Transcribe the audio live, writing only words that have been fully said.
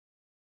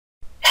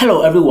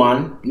Hello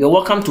everyone, you're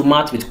welcome to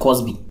Math with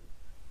Cosby.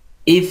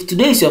 If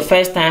today is your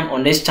first time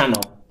on this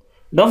channel,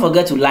 don't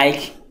forget to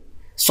like,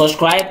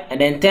 subscribe and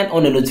then turn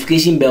on the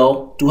notification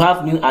bell to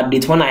have new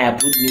updates when I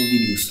upload new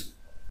videos.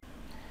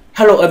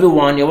 Hello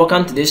everyone, you're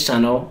welcome to this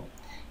channel.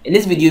 In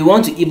this video, we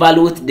want to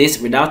evaluate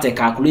this without a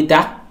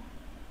calculator.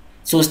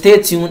 So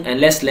stay tuned and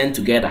let's learn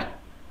together.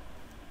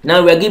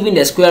 Now we are given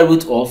the square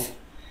root of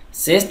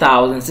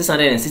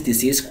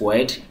 6,666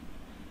 squared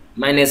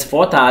minus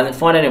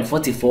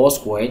 4,444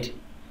 squared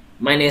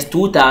minus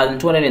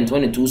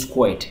 2,222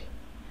 squared.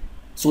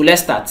 So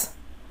let's start.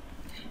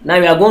 Now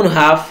we are going to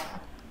have,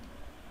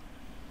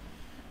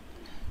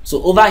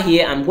 so over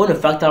here I'm going to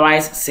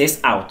factorize 6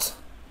 out.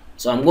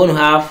 So I'm going to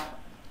have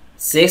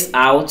 6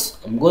 out,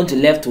 I'm going to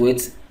left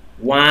with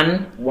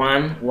 1,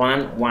 1,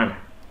 1, 1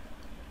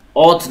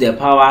 all to the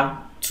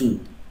power 2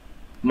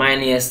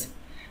 minus,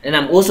 and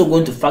I'm also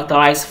going to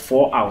factorize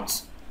 4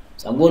 out.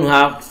 So I'm going to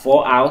have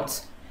 4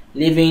 out,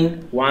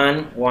 leaving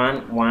 1,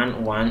 1,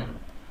 1, 1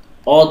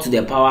 all to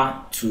the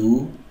power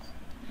 2.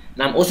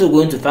 And I'm also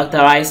going to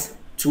factorize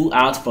 2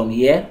 out from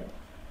here.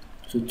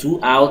 So 2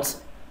 out,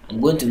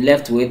 I'm going to be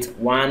left with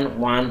 1,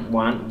 1,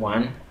 1,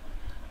 1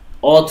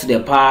 all to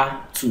the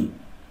power 2.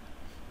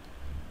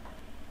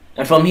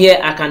 And from here,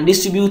 I can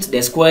distribute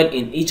the squared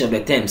in each of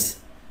the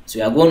terms. So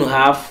we are going to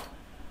have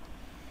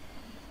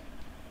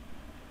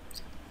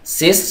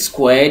 6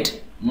 squared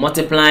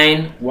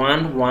multiplying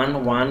 1,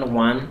 1, 1,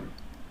 1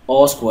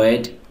 all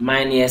squared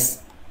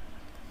minus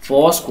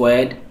 4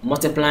 squared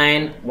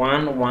multiplying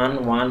 1,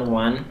 1, 1,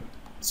 1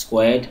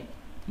 squared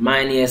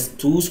minus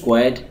 2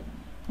 squared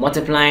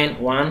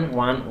multiplying 1,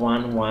 1,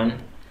 1,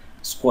 1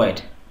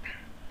 squared.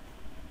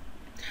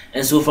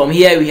 And so from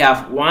here we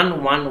have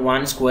 1, 1,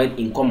 1 squared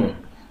in common.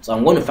 So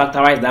I'm going to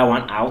factorize that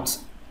one out.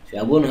 So we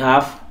are going to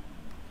have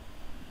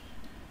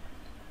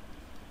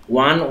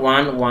 1,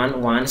 1,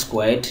 1, 1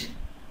 squared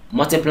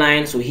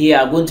multiplying. So here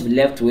I'm going to be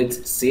left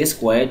with 6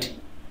 squared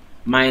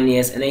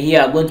minus, and then here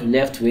I'm going to be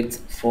left with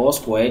 4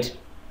 squared.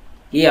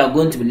 Here I'm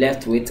going to be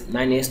left with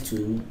minus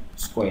 2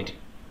 squared.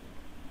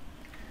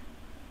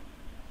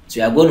 So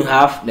we are going to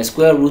have the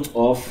square root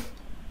of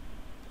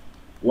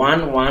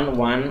 1, 1,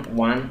 1,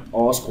 1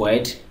 all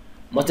squared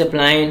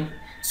multiplying.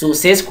 So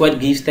 6 squared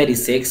gives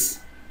 36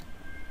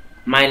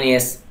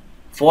 minus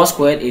 4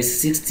 squared is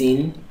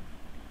 16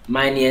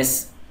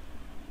 minus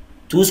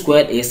 2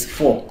 squared is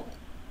 4.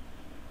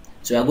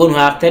 So we are going to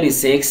have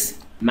 36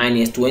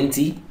 minus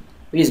 20,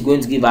 which is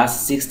going to give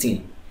us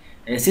 16.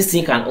 And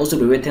 16 can also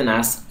be written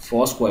as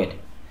 4 squared.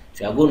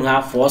 So we are going to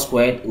have 4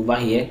 squared over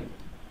here.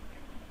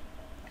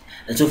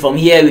 And so from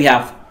here we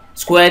have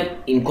squared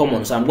in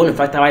common. So I'm going to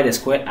factorize the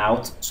squared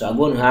out. So I'm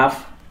going to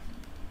have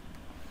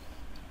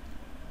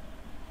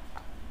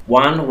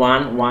 1,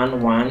 1,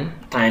 1, 1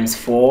 times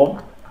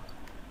 4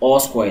 all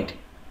squared.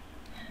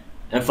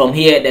 And from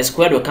here the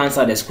squared will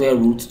cancel the square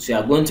root. So you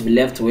are going to be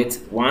left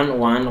with 1,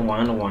 1,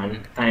 1,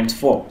 1 times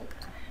 4.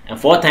 And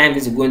 4 times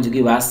this is going to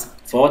give us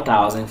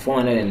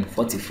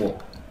 4,444.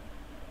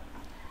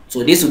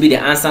 So this will be the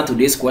answer to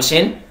this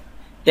question.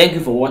 Thank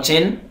you for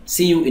watching.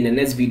 See you in the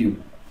next video.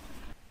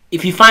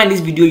 If you find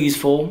this video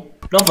useful,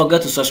 don't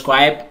forget to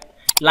subscribe,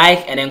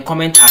 like and then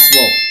comment as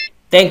well.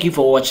 Thank you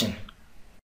for watching.